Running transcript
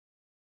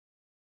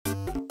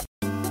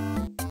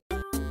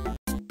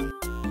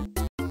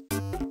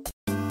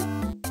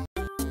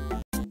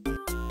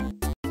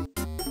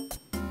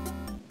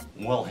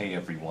Well, hey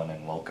everyone,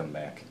 and welcome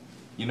back.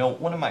 You know,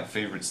 one of my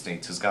favorite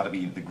states has got to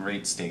be the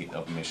great state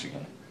of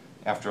Michigan.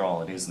 After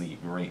all, it is the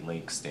Great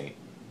Lakes state.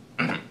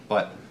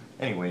 But,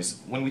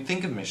 anyways, when we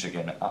think of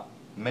Michigan,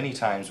 many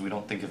times we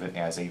don't think of it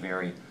as a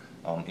very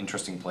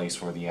interesting place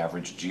for the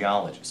average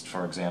geologist.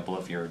 For example,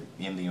 if you're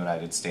in the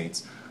United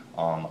States,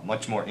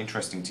 much more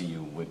interesting to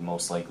you would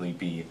most likely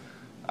be,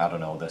 I don't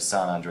know, the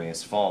San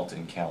Andreas Fault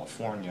in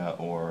California,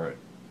 or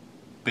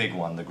big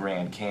one, the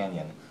Grand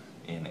Canyon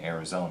in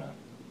Arizona.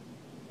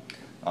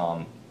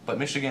 But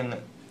Michigan,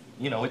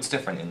 you know, it's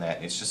different in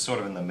that it's just sort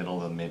of in the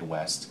middle of the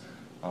Midwest.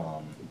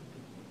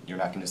 You're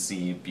not going to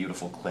see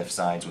beautiful cliff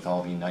sides with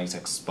all the nice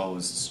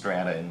exposed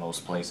strata in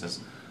most places.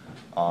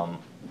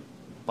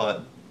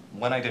 But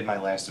when I did my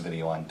last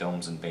video on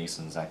domes and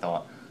basins,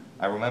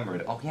 I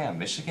remembered, oh yeah,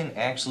 Michigan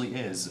actually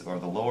is, or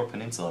the lower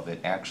peninsula of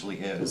it actually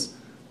is,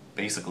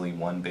 basically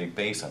one big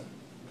basin.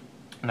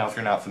 Now, if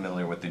you're not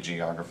familiar with the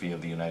geography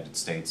of the United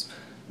States,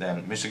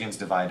 then Michigan's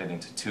divided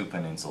into two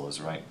peninsulas,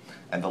 right?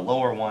 And the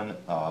lower one,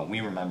 we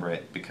remember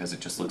it because it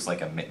just looks like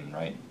a mitten,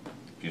 right?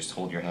 If you just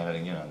hold your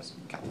hand, you know,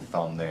 got the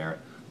thumb there,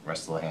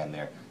 rest of the hand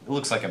there, it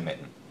looks like a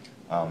mitten.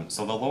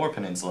 So the lower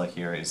peninsula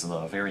here is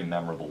the very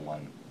memorable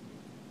one.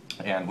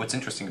 And what's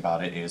interesting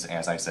about it is,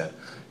 as I said,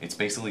 it's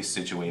basically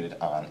situated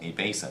on a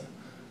basin.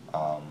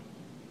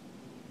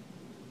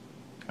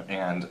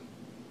 And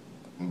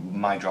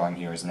my drawing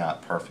here is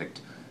not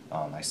perfect.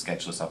 I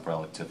sketched this up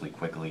relatively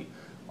quickly.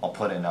 I'll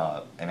put in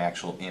an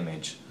actual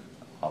image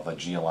of a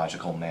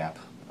geological map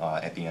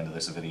at the end of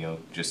this video,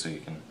 just so you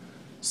can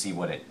see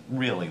what it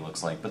really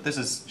looks like. But this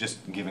is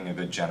just giving a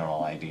good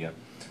general idea.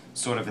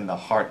 Sort of in the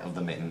heart of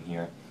the mitten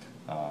here,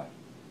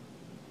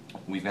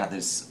 we've got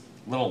this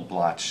little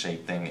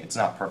blotch-shaped thing. It's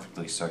not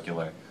perfectly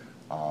circular,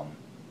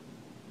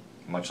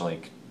 much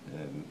like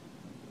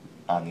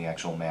on the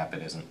actual map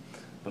it isn't.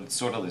 But it's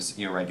sort of this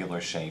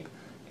irregular shape,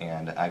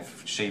 and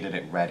I've shaded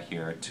it red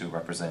here to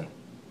represent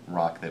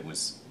rock that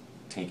was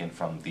taken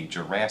from the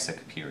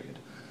Jurassic period.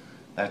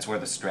 That's where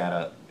the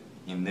strata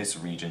in this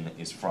region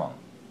is from.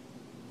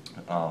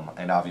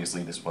 And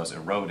obviously this was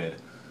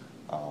eroded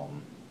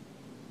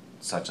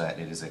such that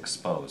it is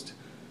exposed.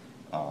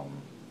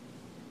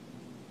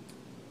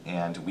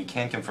 And we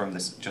can confirm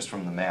this just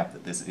from the map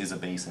that this is a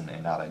basin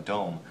and not a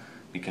dome,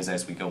 because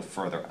as we go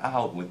further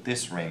out with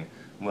this ring,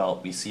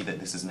 well, we see that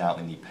this is now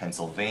in the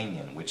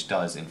Pennsylvanian, which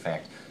does in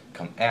fact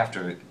come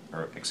after,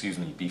 or excuse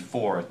me,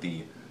 before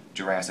the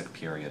Jurassic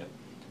period,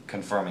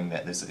 confirming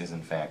that this is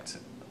in fact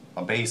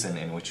a basin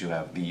in which you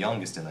have the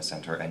youngest in the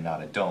center and not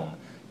a dome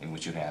in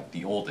which you have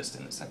the oldest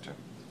in the center.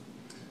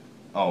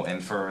 Oh,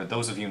 and for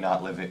those of you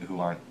who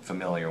aren't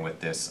familiar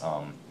with this,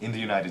 in the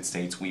United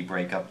States we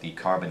break up the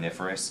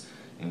Carboniferous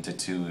into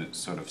two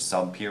sort of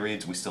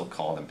sub-periods. We still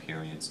call them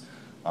periods.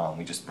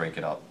 We just break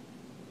it up.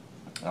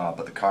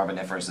 But the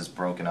Carboniferous is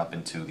broken up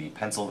into the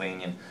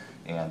Pennsylvanian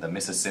and the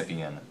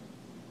Mississippian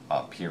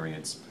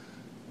periods,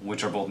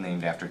 which are both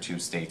named after two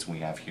states we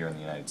have here in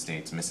the United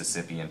States,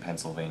 Mississippi and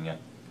Pennsylvania.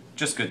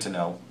 Just good to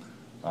know.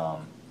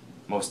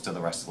 Most of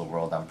the rest of the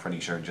world, I'm pretty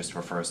sure, just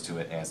refers to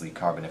it as the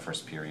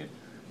Carboniferous period,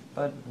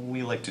 but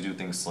we like to do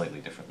things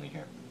slightly differently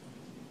here.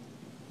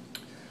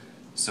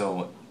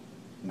 So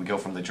we go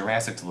from the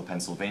Jurassic to the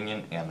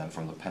Pennsylvanian, and then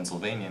from the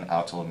Pennsylvanian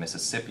out to the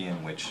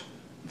Mississippian, which,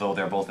 though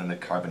they're both in the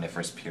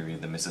Carboniferous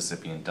period, the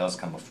Mississippian does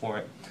come before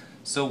it.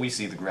 So we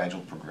see the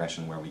gradual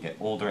progression where we get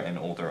older and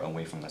older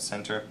away from the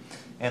center,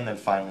 and then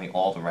finally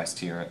all the rest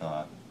here.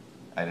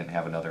 I didn't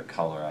have another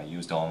color. I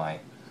used all my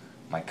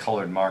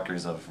colored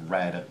markers of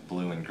red,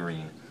 blue, and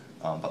green,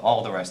 but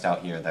all the rest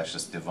out here, that's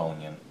just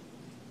Devonian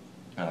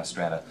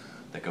strata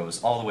that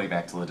goes all the way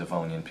back to the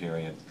Devonian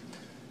period,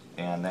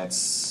 and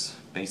that's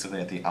basically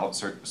at the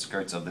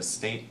outskirts of the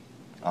state.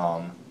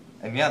 And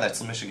yeah, that's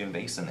the Michigan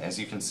Basin. As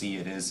you can see,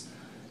 it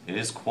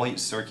is quite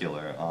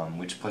circular,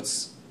 which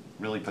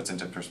really puts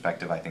into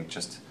perspective, I think,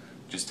 just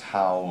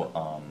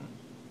how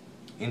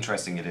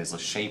interesting it is, the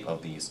shape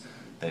of these,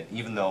 that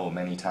even though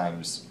many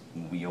times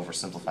we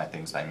oversimplify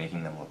things by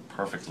making them look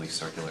perfectly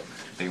circular,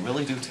 they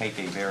really do take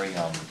a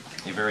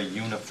very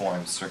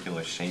uniform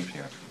circular shape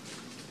here.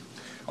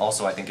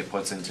 Also, I think it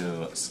puts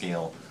into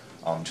scale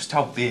just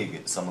how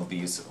big some of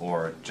these,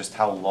 or just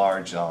how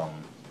large, or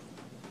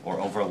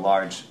over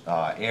large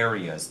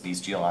areas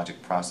these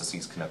geologic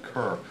processes can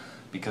occur,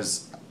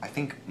 because I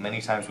think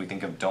many times we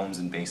think of domes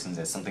and basins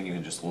as something you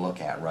can just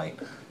look at, right?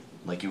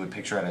 Like you would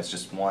picture it as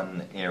just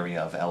one area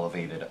of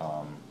elevated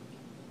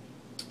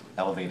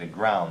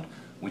ground,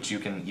 which you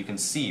can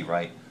see,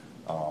 right?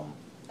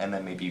 And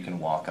then maybe you can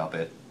walk up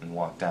it and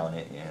walk down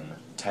it in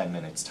 10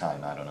 minutes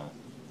time, I don't know.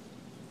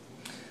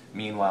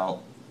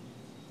 Meanwhile,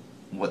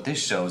 what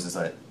this shows is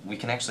that we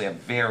can actually have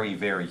very,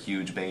 very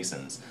huge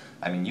basins.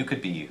 I mean, you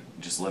could be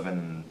just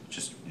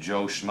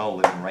Joe Schmo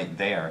living right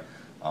there,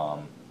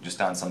 just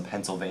on some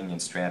Pennsylvanian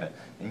strata,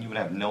 and you would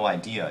have no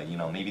idea, you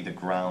know, maybe the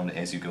ground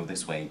as you go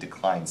this way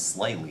declines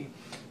slightly,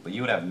 but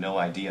you would have no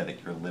idea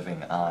that you're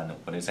living on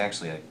what is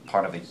actually a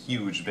part of a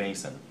huge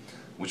basin,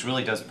 which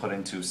really does put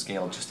into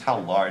scale just how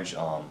large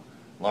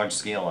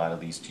scale a lot of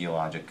these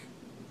geologic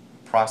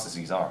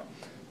processes are.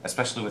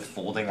 Especially with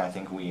folding, I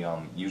think we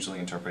usually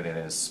interpret it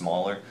as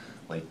smaller.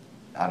 Like,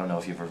 I don't know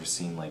if you've ever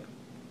seen like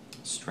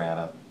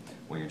strata,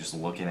 where you're just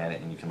looking at it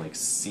and you can like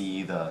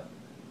see the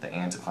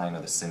anticline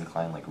or the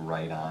syncline like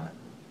right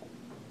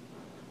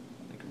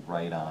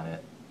on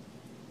it.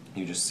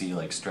 You just see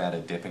like strata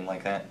dipping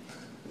like that,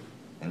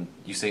 and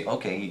you say,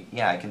 okay,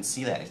 yeah, I can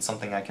see that. It's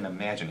something I can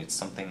imagine. It's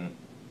something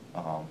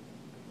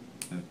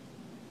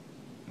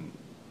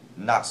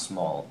not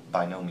small,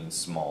 by no means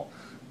small,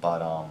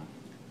 but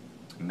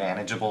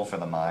manageable for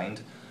the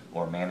mind,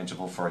 or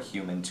manageable for a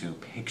human to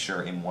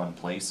picture in one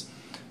place.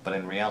 But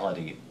in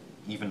reality,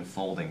 even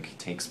folding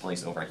takes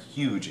place over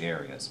huge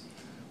areas.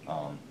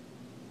 And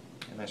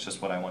that's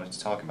just what I wanted to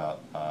talk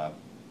about.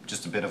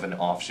 Just a bit of an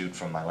offshoot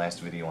from my last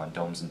video on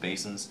domes and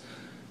basins.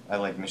 I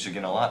like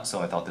Michigan a lot,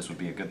 so I thought this would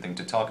be a good thing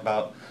to talk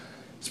about.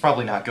 It's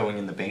probably not going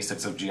in the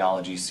basics of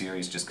geology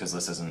series, just because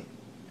this isn't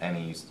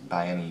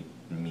by any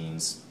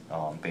means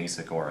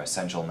basic or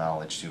essential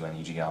knowledge to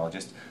any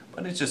geologist,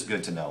 but it's just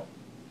good to know.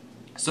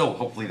 So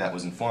hopefully that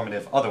was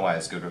informative,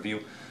 otherwise good review.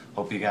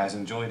 Hope you guys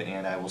enjoyed,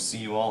 and I will see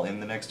you all in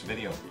the next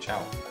video.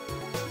 Ciao.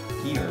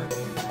 Here,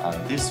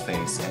 on this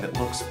face, and it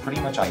looks pretty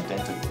much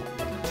identical.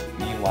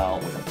 Meanwhile,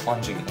 with a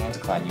plunging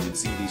anticline, you would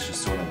see these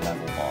just sort of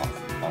level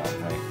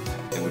off,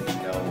 right? There would be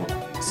no,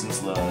 since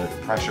the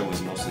pressure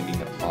was mostly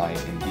being applied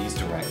in this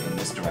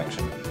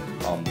direction,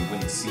 we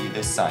wouldn't see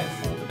this side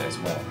folded as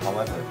well.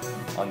 However,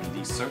 under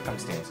these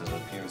circumstances, it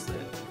appears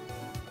that